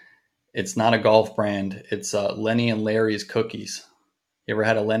friends. It's not a golf brand. It's Lenny and Larry's cookies. You ever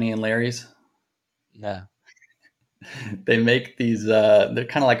had a Lenny and Larry's? No. They make these. They're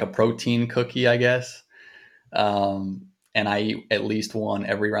kind of like a protein cookie, I guess. And I eat at least one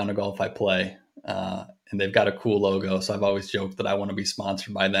every round of golf I play. And they've got a cool logo, so I've always joked that I want to be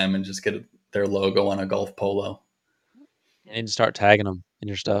sponsored by them and just get their logo on a golf polo. You need to start tagging them in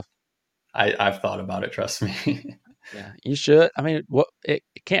your stuff. I've thought about it. Trust me. Yeah, you should. I mean, what it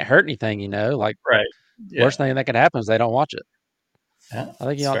can't hurt anything, Like Right. worst Yeah. thing that could happen is they don't watch it. Yeah. I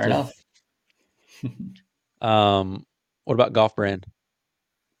think you It's ought fair to. enough. What about golf brand?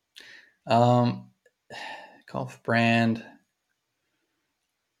 Um, Golf brand.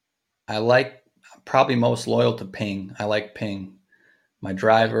 I like probably most loyal to Ping. I like Ping. My Yeah,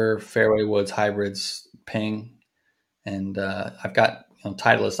 driver, fairway woods, hybrids, Ping, and I've got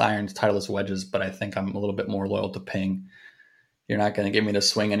Titleist irons, Titleist wedges, but I think I'm a little bit more loyal to Ping. You're not going to get me to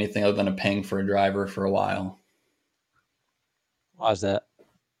swing anything other than a Ping for a driver for a while. why is that?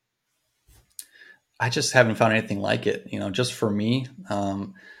 I just haven't found anything like it. Just for me,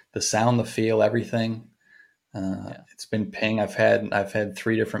 the sound, the feel, everything. Yeah, It's been Ping. I've had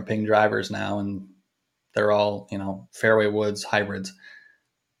three different Ping drivers now, and they're all fairway woods hybrids.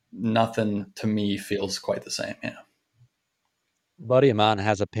 yeah. Nothing to me feels quite the same. Yeah. A buddy of mine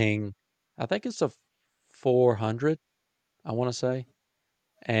has a Ping. I think it's a 400. I want to say,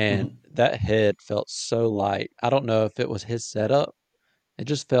 and Mm-hmm. that head felt so light. I don't know if it was his setup. It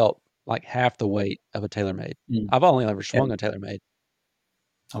just felt like half the weight of a TaylorMade. Mm. I've only ever Yeah. swung a TaylorMade,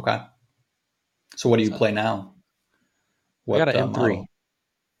 Okay. So what do you so play now? I got What an M3. model?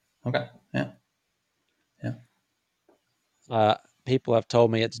 Okay. Yeah. Yeah. Uh, People have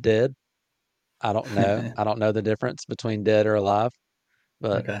told me it's dead. I don't know. I don't know the difference between dead or alive,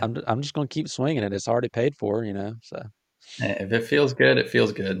 but Okay. I'm just going to keep swinging it. It's already paid for. So If it feels good, it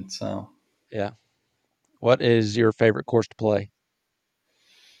feels good. So, yeah. What is your favorite course to play?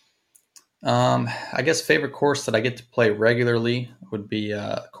 I guess favorite course that I get to play regularly would be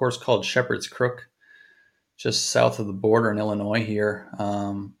a course called Shepherd's Crook, just south of the border in Illinois here.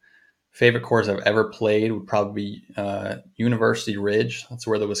 Favorite course I've ever played would probably be University Ridge. That's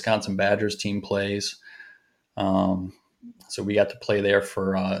where the Wisconsin Badgers team plays. Um, so we got to play there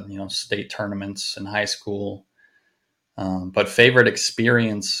for state tournaments in high school. But favorite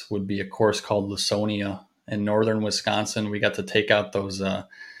experience would be a course called Lasonia in northern Wisconsin. We got to take out those. I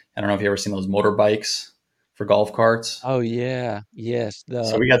don't know if you ever seen those motorbikes for golf carts. Oh yeah, yes.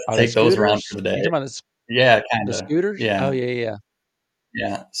 So The we got Are to they take those around for scooters? the day. You talking about Yeah, the kind of. scooters? Oh Yeah, yeah, yeah,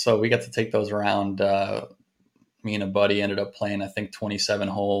 yeah. So we got to take those around. Me and a buddy ended up playing, I think, 27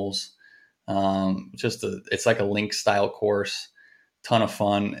 holes. It's like a link style course, ton of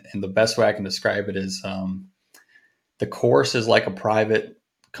fun. And the best way I can describe it is the course is like a private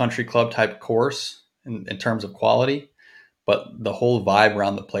country club type course in terms of quality, but the whole vibe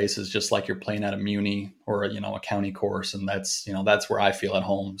around the place is just like you're playing at a muni or a county course, and that's where I feel at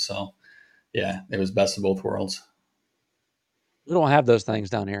home. So yeah, it was best of both worlds. We don't have those things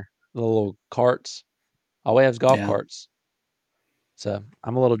down here. The little carts. All we have is golf Yeah. carts. So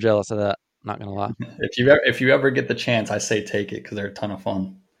I'm a little jealous of that. Not gonna lie. If you ever get the chance, I say take it because they're a ton of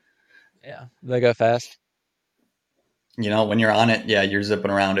fun. Yeah, they go fast. When you're on it, yeah, you're zipping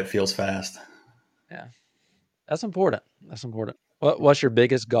around. It feels fast. Yeah, that's important. That's important. What's your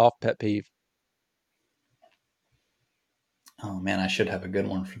biggest golf pet peeve? Oh man, I should have a good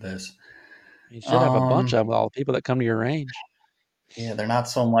one for this. You should have a bunch Um, of them with all the people that come to your range. yeah, they're not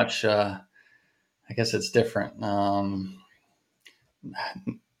so much. I guess it's different.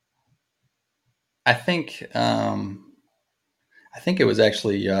 I think. I think it was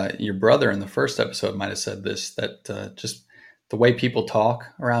actually your brother in the first episode might have said this, that just the way people talk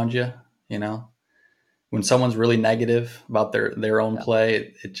around you. You know, when someone's really negative about their own Yeah,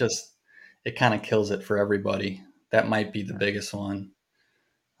 play, it kind of kills it for everybody. That might be the yeah. biggest one.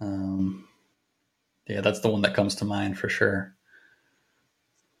 Um, yeah, that's the one that comes to mind for sure.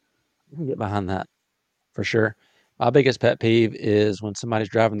 I can get behind that for sure. My biggest pet peeve is when somebody's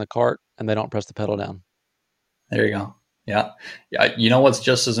driving the cart and they don't press the pedal down. There you go. Yeah. Yeah. You know what's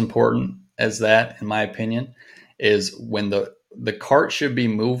just as important as that, in my opinion, is when the cart should be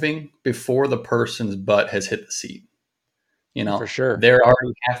moving before the person's butt has hit the seat. For sure. They're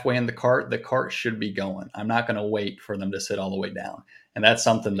already halfway in the cart. The cart should be going. I'm not going to wait for them to sit all the way down. And that's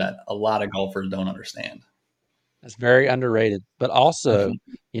something Yeah, that a lot of golfers don't understand. it's very underrated. But also,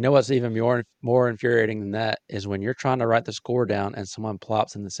 you know what's even more infuriating than that is when you're trying to write the score down and someone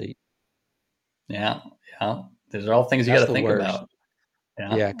plops in the seat. Yeah. Yeah. These are all things you got That's to the think worst. about.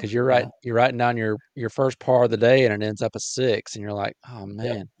 Yeah. Yeah, because you're right. Yeah. You're writing down your first par of the day and it ends up a six, and you're like, oh Yep.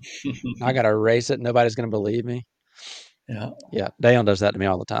 man, I gotta erase it. Nobody's gonna believe me. Yeah. Yeah, Dayon does that to me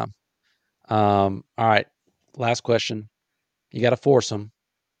all the time. All right, last question. You got to force them,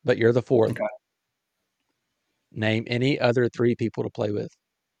 but you're the fourth. Okay. Name any other three people to play with,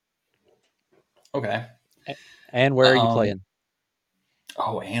 Okay. A- and where are you Um, playing?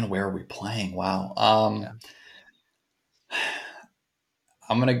 oh, and where are we playing? Wow. Yeah,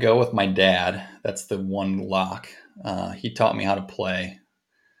 I'm gonna go with my dad. That's the one lock. He taught me how to play.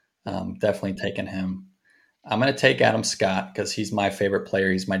 yeah, Definitely taking him. I'm gonna take Adam Scott because he's my favorite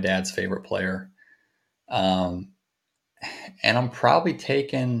player. He's my dad's favorite player. Um, and I'm probably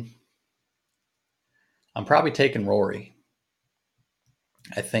taking Rory.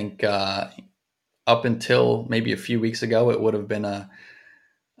 I think up until maybe a few weeks ago, it would have been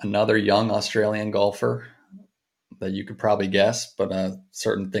another young Australian golfer that you could probably guess, but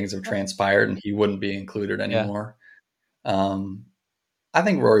certain things have transpired, and he wouldn't be included yeah. anymore. Um, I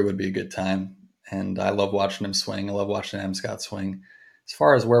think Rory would be a good time, and I love watching him swing. I love watching Adam Scott swing. As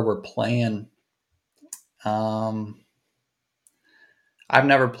far as where we're playing, um, I've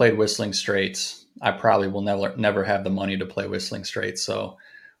never played Whistling Straits. I probably will never have the money to play Whistling Straits. So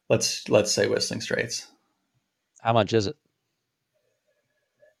let's say Whistling Straits. How much is it?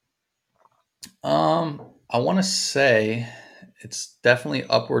 I want to say it's definitely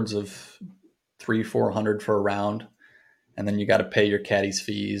upwards of 300-400 for a round, and then you got to pay your caddy's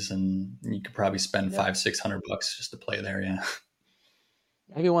fees, and you could probably spend Yeah, 500-600 bucks just to play there. Yeah,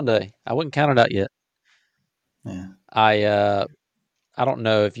 maybe one day. I wouldn't count it out yet. yeah. I uh, I don't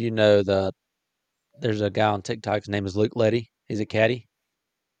know if you know there's a guy on TikTok. His name is Luke Letty. He's a caddy.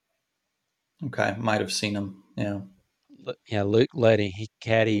 Okay, might have seen him. Yeah. Yeah, Luke Letty. He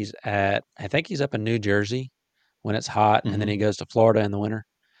caddies at I think he's up in New Jersey when it's hot, and then Hmm. he goes to Florida in the winter.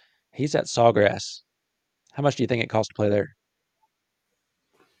 He's at Sawgrass. How much do you think it costs to play there?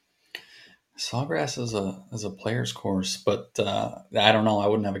 Sawgrass is a player's course, but I don't know. I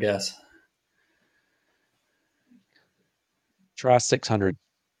wouldn't have a guess. Try 600.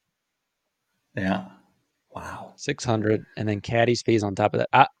 Yeah. Wow. 600, and then caddy's fees on top of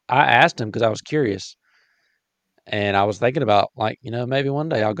that. I asked him because I was curious, and I was thinking about, like, maybe one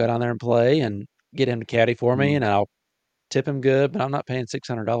day I'll go down there and play and get him to caddy for me, Mm. and I'll tip him good, but I'm not paying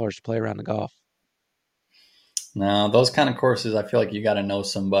 $600 to play around the golf. No, those kind of courses, I feel like you got to know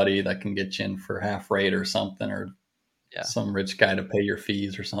somebody that can get you in for half rate or something, or Yeah, some rich guy to pay your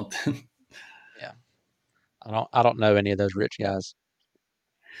fees or something. yeah. I don't know any of those rich guys.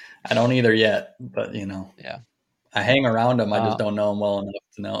 I don't either yet, but Yeah. I hang around them. I just Uh, don't know them well enough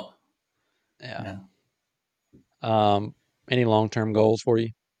to know. yeah. Yeah. Um, any long-term goals for you?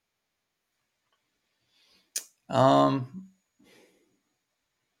 Um,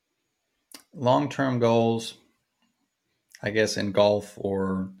 Long-term goals, I guess, in golf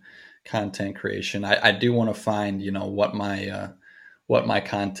or content creation. I do want to find, what my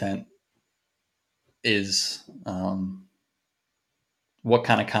content is, what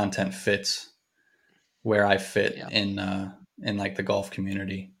kind of content fits where I fit Yeah. in in like the golf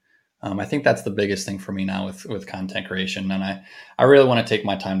community. I think that's the biggest thing for me now with content creation, and I really want to take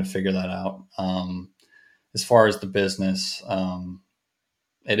my time to figure that out. As far as the business,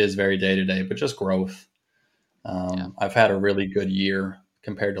 it is very day to day, but just growth. Yeah. I've had a really good year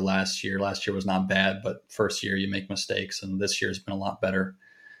compared to last year. Last year was not bad, but first year you make mistakes, and this year's been a lot better.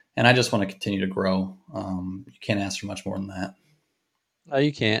 And I just want to continue to grow. You can't ask for much more than that. No,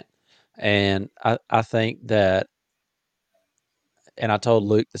 you can't. And I think that, and I told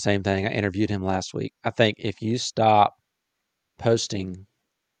Luke the same thing. I interviewed him last week. I think if you stop posting,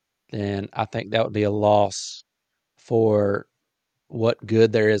 then I think that would be a loss for what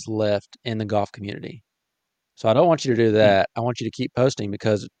good there is left in the golf community. So I don't want you to do Hmm. that. I want you to keep posting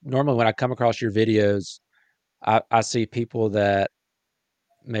because normally when I come across your videos, I see people that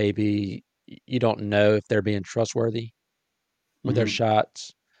maybe you don't know if they're being trustworthy with their Hmm.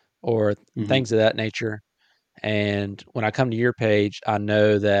 shots or Hmm. things of that nature. And when I come to your page, I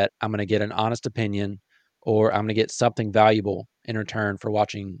know that I'm going to get an honest opinion or I'm going to get something valuable in return for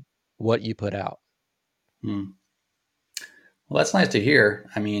watching what you put out. Hmm. Well, that's nice to hear.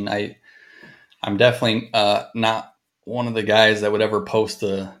 I mean, I'm definitely not one of the guys that would ever post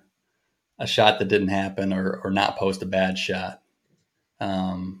a shot that didn't happen or not post a bad shot.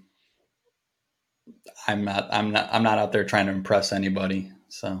 Um, I'm not out there trying to impress anybody.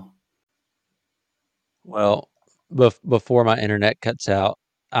 So Well, before my internet cuts out,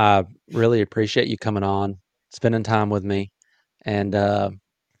 I really appreciate you coming on, spending time with me, and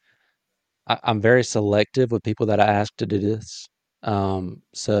I'm very selective with people that I ask to do this.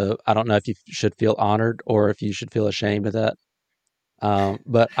 So I don't know if you should feel honored or if you should feel ashamed of that.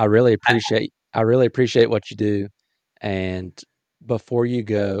 But I really appreciate what you do. And before you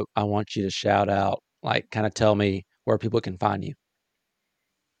go, I want you to shout out, like, kind of tell me where people can find you.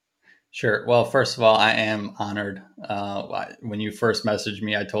 sure. Well, first of all, I am honored. When you first messaged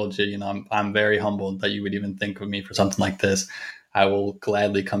me, I told you, I'm very humbled that you would even think of me for something like this. I will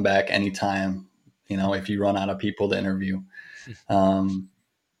gladly come back anytime. If you run out of people to interview, um,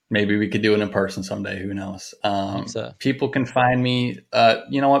 maybe we could do it in person someday. Who knows? I hope so. People can find me.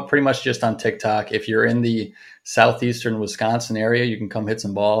 You know what? Pretty much just on TikTok. If you're in the southeastern Wisconsin area, you can come hit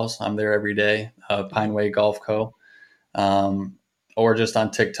some balls. I'm there every day. Pineway Golf Co. Um, or just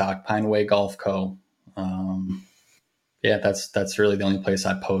on TikTok, Pineway Golf Co. Um, yeah, that's really the only place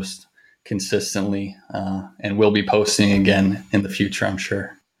I post consistently, and will be posting again in the future, I'm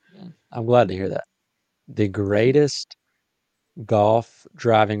sure. Yeah, I'm glad to hear that. The greatest golf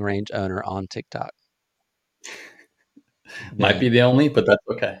driving range owner on TikTok. Might be Dang. the only, but that's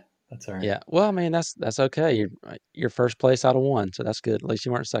okay. That's all right. Yeah. Well, I mean, that's okay. You're first place out of one, so that's good. At least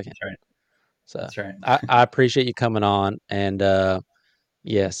you weren't second. That's right. So That's right. I appreciate you coming on, and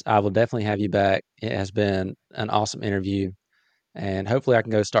yes, I will definitely have you back. It has been an awesome interview, and hopefully I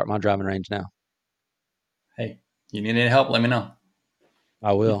can go start my driving range now. Hey, you need any help? Let me know.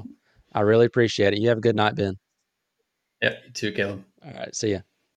 I will. I really appreciate it. You have a good night, Ben. Yep, you too, Caleb. All right. See ya.